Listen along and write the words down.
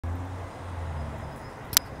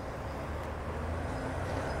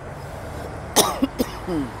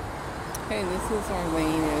Hey, this is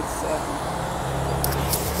Arlene.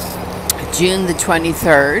 It's June the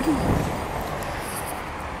 23rd.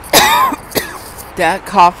 That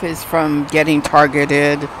cough is from getting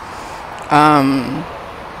targeted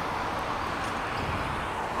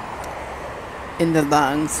in the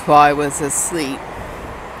lungs while I was asleep.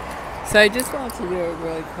 So I just wanted to do a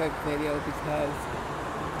really quick video because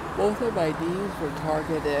both of my knees were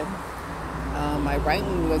targeted. My right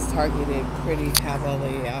knee was targeted pretty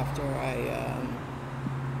heavily after I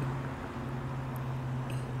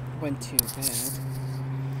went to bed.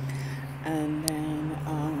 And then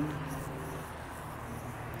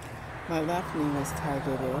my left knee was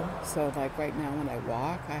targeted. So like right now when I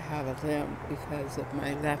walk, I have a limp because of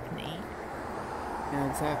my left knee. Now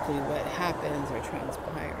exactly what happens or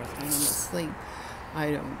transpires when I'm asleep, I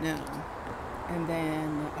don't know. And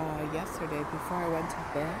then yesterday before I went to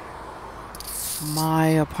bed, my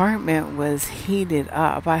apartment was heated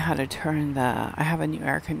up. I had to turn I have a new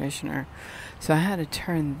air conditioner, so I had to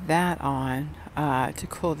turn that on to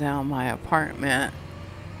cool down my apartment.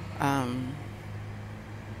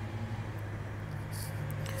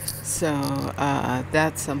 So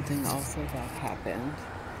that's something also that happened.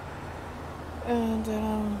 And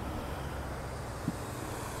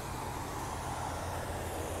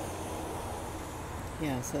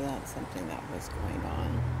yeah, so that's something that was going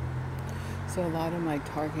on. So a lot of my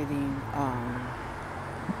targeting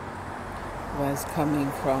was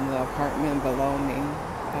coming from the apartment below me,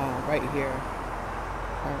 right here,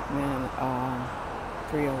 apartment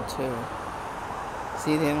 302.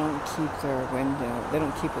 See, they don't keep their window, they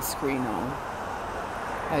don't keep a screen on,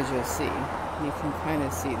 as you'll see. You can kind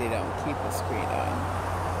of see they don't keep a screen on.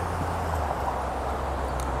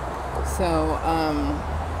 So,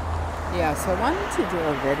 yeah, so I wanted to do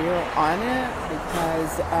a video on it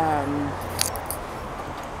because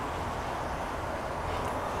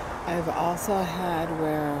I've also had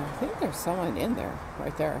where, I think there's someone in there,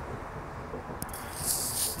 right there.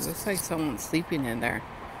 It looks like someone's sleeping in there.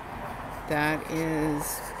 That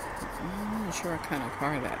is, I'm not sure what kind of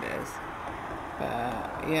car that is.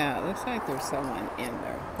 But yeah, it looks like there's someone in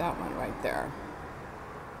there. That one right there.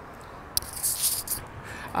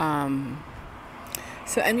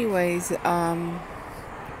 So anyways,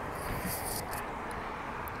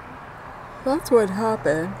 that's what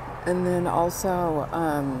happened. And then also,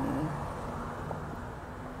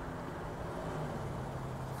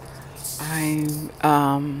 I've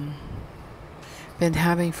been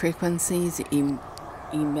having frequencies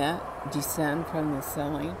descend from the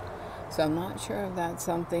ceiling. So I'm not sure if that's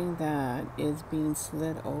something that is being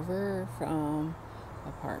slid over from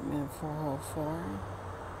apartment 404.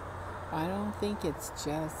 I don't think it's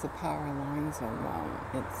just the power lines alone.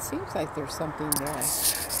 It seems like there's something there.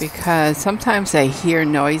 Because sometimes I hear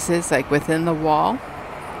noises like within the wall.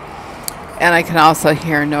 And I can also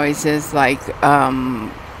hear noises like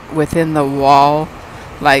within the wall,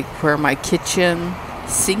 like where my kitchen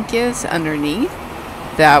sink is underneath.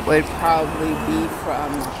 That would probably be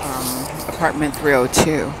from apartment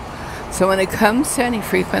 302. So when it comes to any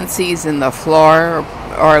frequencies in the floor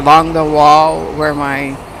or along the wall where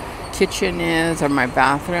my kitchen is or my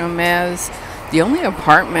bathroom is, the only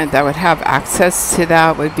apartment that would have access to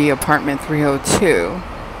that would be apartment 302.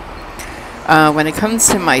 When it comes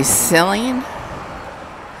to my ceiling,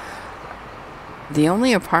 the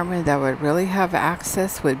only apartment that would really have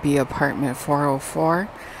access would be apartment 404.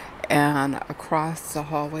 And across the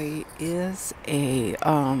hallway is a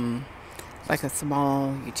like a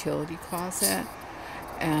small utility closet,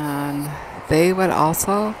 and they would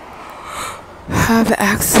also have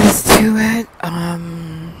access to it.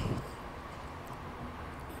 And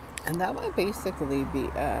that would basically be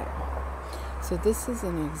it. So this is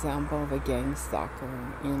an example of a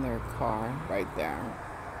Gangstalker in their car right there.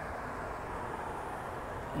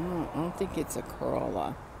 I don't think it's a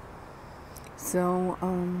Corolla. So,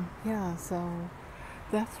 yeah, so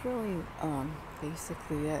that's really,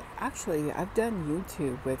 basically it. Actually, I've done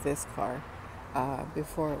YouTube with this car,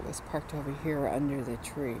 before it was parked over here under the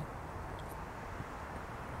tree.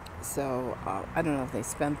 So, I don't know if they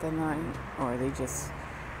spent the night or they just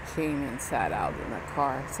came and sat out in the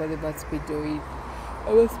car. So it must be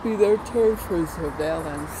their turn for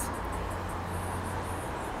surveillance.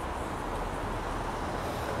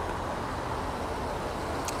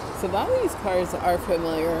 So a lot of these cars are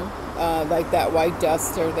familiar, like that white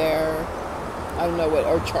Duster there. I don't know what,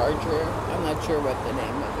 or Charger. I'm not sure what the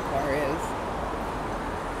name of the car is.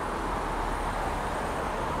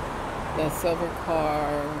 The silver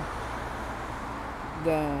car,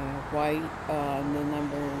 the white, the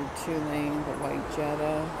number 2 lane, the white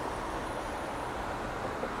Jetta.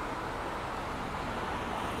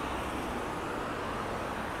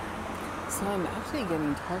 So I'm actually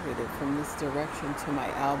getting targeted from this direction to my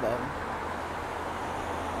elbow.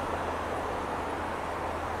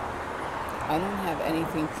 I don't have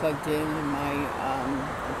anything plugged in my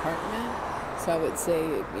apartment, so I would say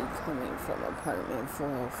it'd be coming from apartment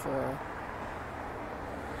 404.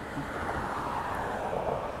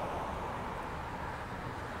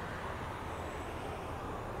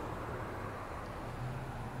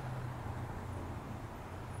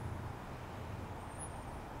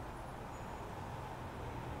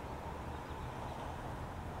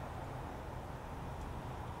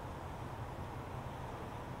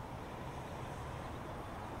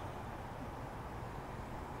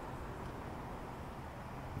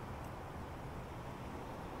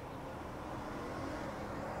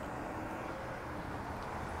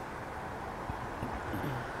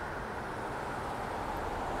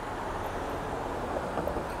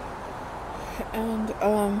 And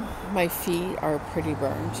my feet are pretty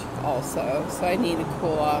burned also, so I need to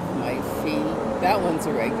cool off my feet. That one's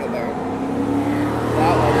a regular.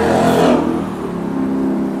 That one.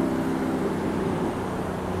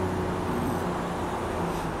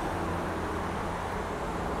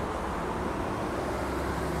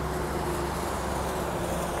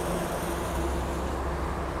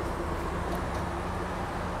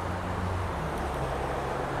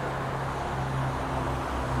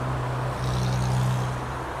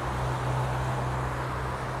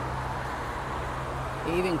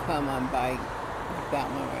 They even come on bike, like that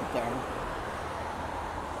one right there.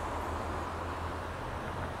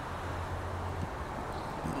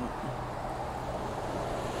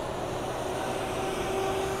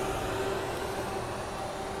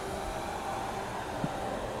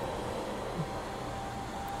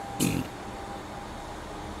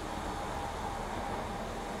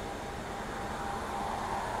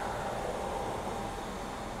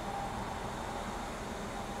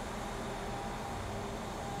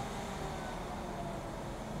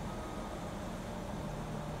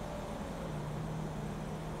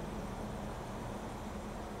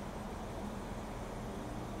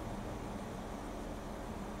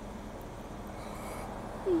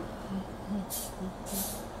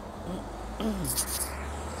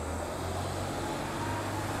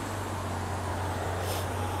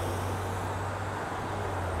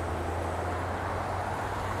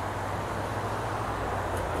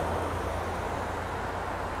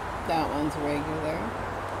 That one's regular.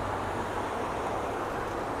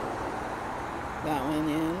 That one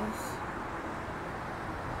is.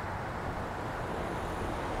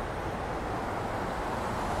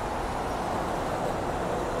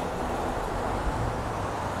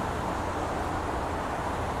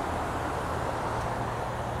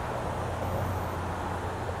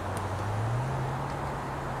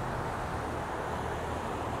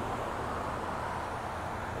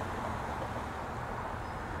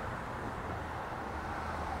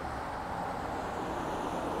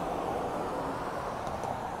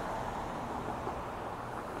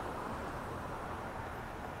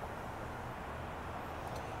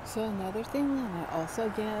 So another thing that I also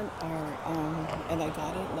get are, and I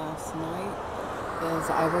got it last night, is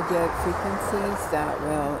I will get frequencies that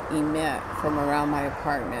will emit from around my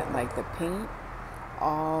apartment, like the paint,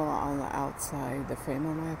 all on the outside, the frame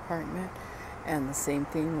of my apartment, and the same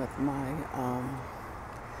thing with my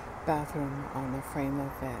bathroom on the frame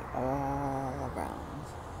of it, all around.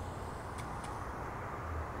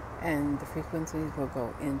 And the frequencies will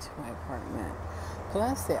go into my apartment.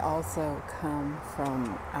 Plus, they also come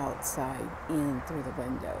from outside in through the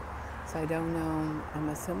window. So I don't know, I'm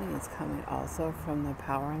assuming it's coming also from the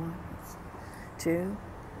power lines too.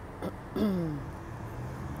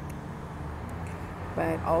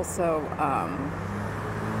 But also,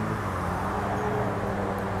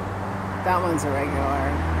 that one's a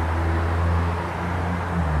regular,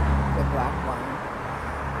 the black one.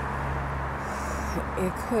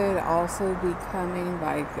 It could also be coming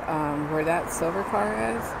like where that silver car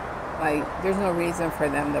is. Like, there's no reason for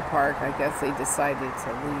them to park. I guess they decided to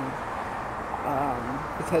leave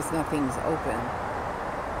because nothing's open.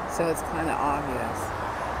 So it's kind of obvious.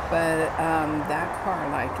 But that car,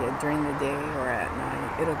 like it during the day or at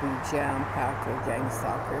night, it'll be jam-packed with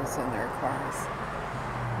Gangstalkers in their cars.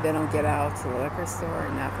 They don't get out to the liquor store or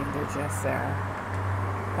nothing. They're just there.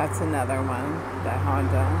 That's another one, the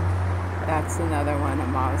Honda. That's another one, a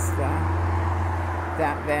Mazda.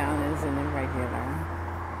 That van is an irregular.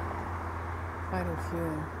 Quite a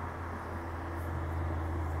few.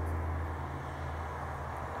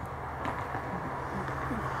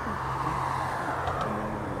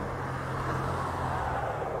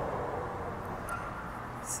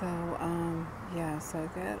 So, yeah, so I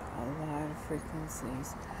get a lot of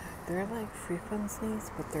frequencies. They're like frequencies,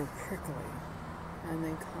 but they're prickly. And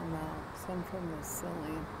they come out, some from the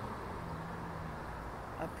ceiling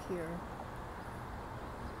up here.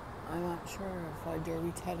 I'm not sure if a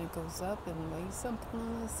derby tenant goes up and lays something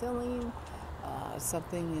on the ceiling,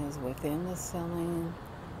 something is within the ceiling,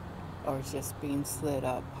 or just being slid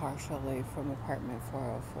up partially from apartment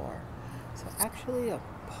 404. So actually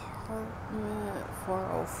apartment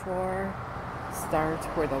 404 starts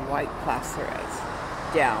where the white plaster is,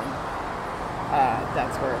 down.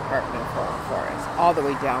 That's where apartment 404 is, all the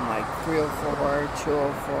way down like 304,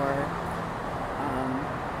 204.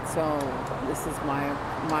 So this is my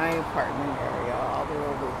apartment area all the way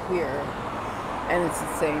over here, and it's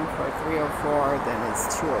the same for 304. Then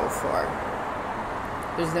it's 204.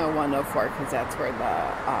 There's no 104 because that's where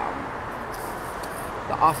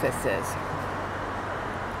the office is.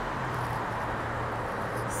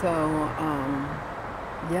 So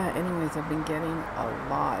yeah. Anyways, I've been getting a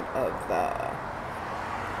lot of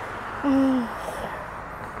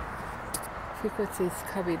frequencies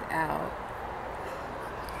coming out.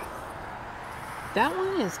 That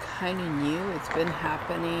one is kind of new. It's been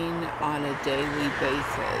happening on a daily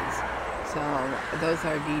basis. So those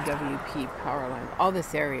are DWP power lines. All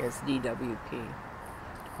this area is DWP,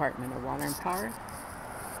 Department of Water and Power.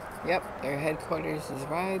 Yep, their headquarters is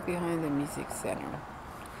right behind the music center.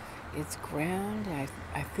 It's grand.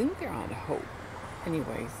 I think they're on Hope.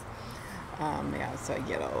 Anyways, yeah, so I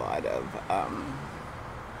get a lot of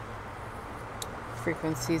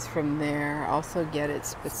frequencies from there. Also get it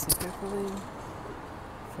specifically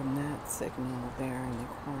from that signal there in the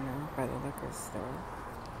corner by the liquor store.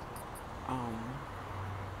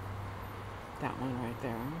 That one right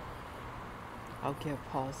there. I'll get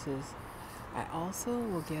pulses. I also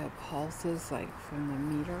will get pulses like from the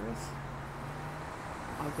meters.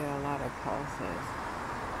 I'll get a lot of pulses.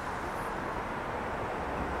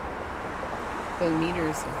 The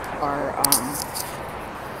meters are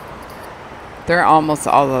they're almost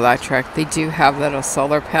all electric. They do have little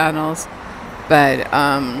solar panels, but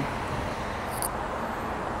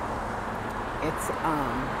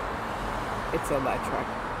it's electric.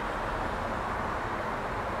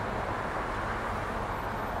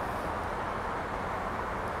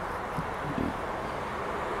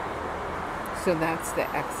 So that's the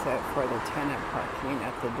exit for the tenant parking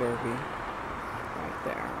at the Derby, right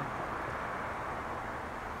there.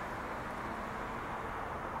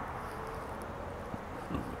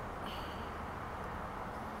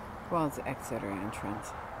 Well, it's exit or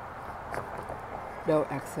entrance. No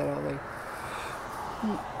exit only.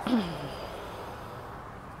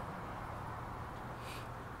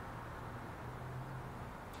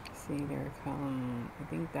 See, they're coming. I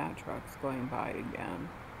think that truck's going by again.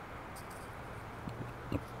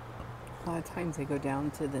 A lot of times they go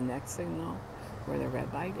down to the next signal where the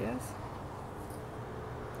red light is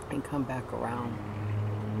and come back around.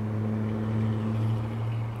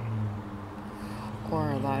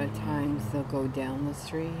 Or a lot of times they'll go down the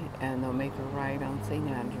street and they'll make a right on St.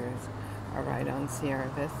 Andrews, a right on Sierra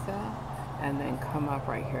Vista, and then come up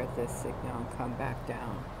right here at this signal and come back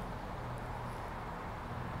down.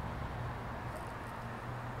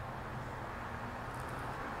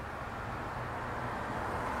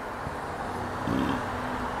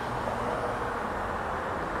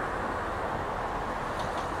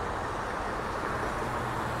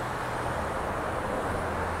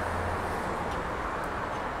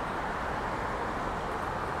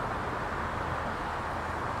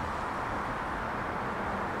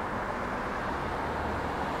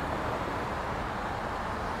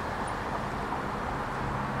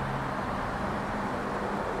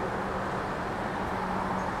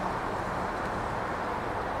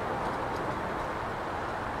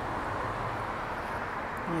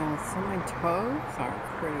 Yeah, so my toes are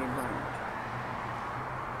pretty burnt.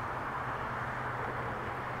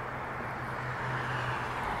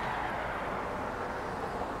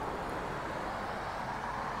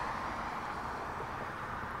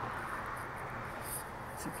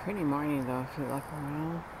 It's a pretty morning though if you look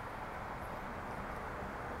around.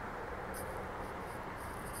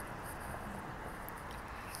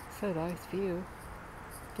 It's a nice view.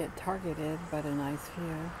 Get targeted, but a nice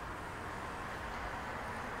view.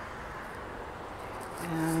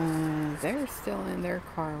 And they're still in their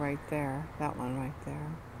car right there. That one right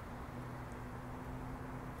there.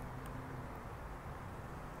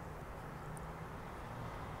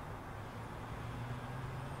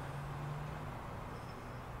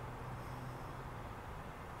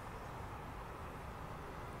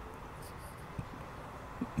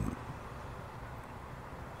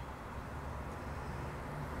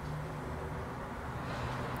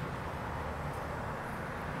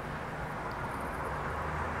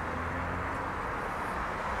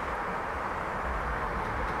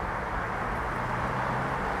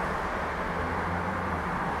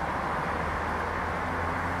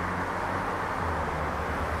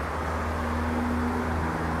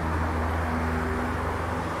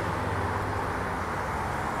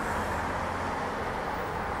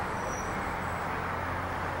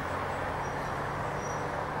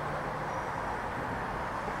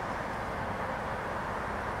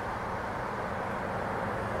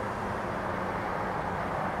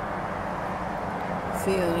 So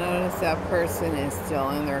you'll notice that person is still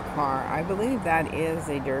in their car. I believe that is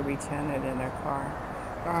a derby tenant in their car.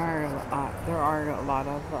 There are a lot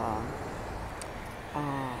of uh,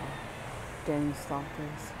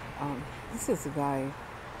 Gangstalkers. This is a guy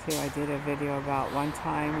too. I did a video about one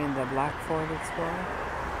time in the Black Ford Explorer.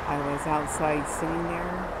 I was outside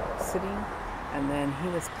sitting, and then he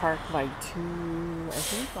was parked like two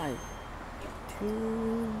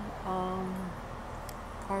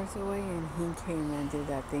cars away, and he came and did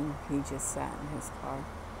that thing. He just sat in his car,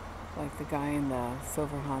 like the guy in the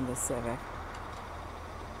silver Honda Civic.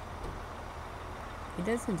 He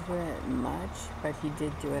doesn't do it much, but he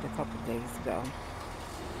did do it a couple days ago.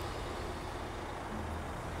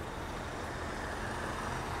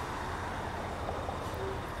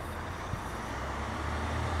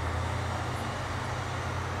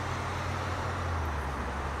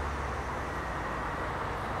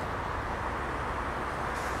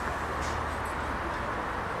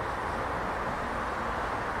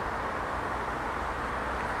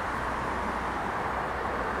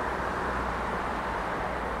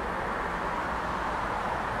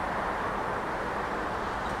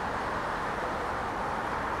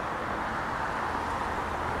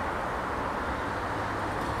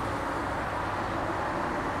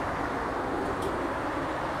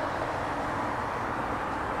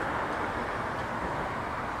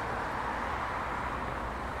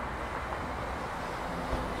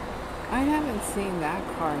 I haven't seen that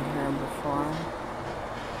car here before.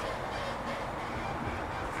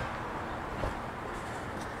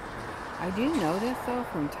 I do notice though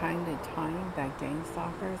from time to time that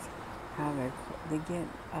Gangstalkers they get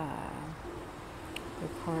their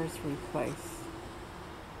cars replaced.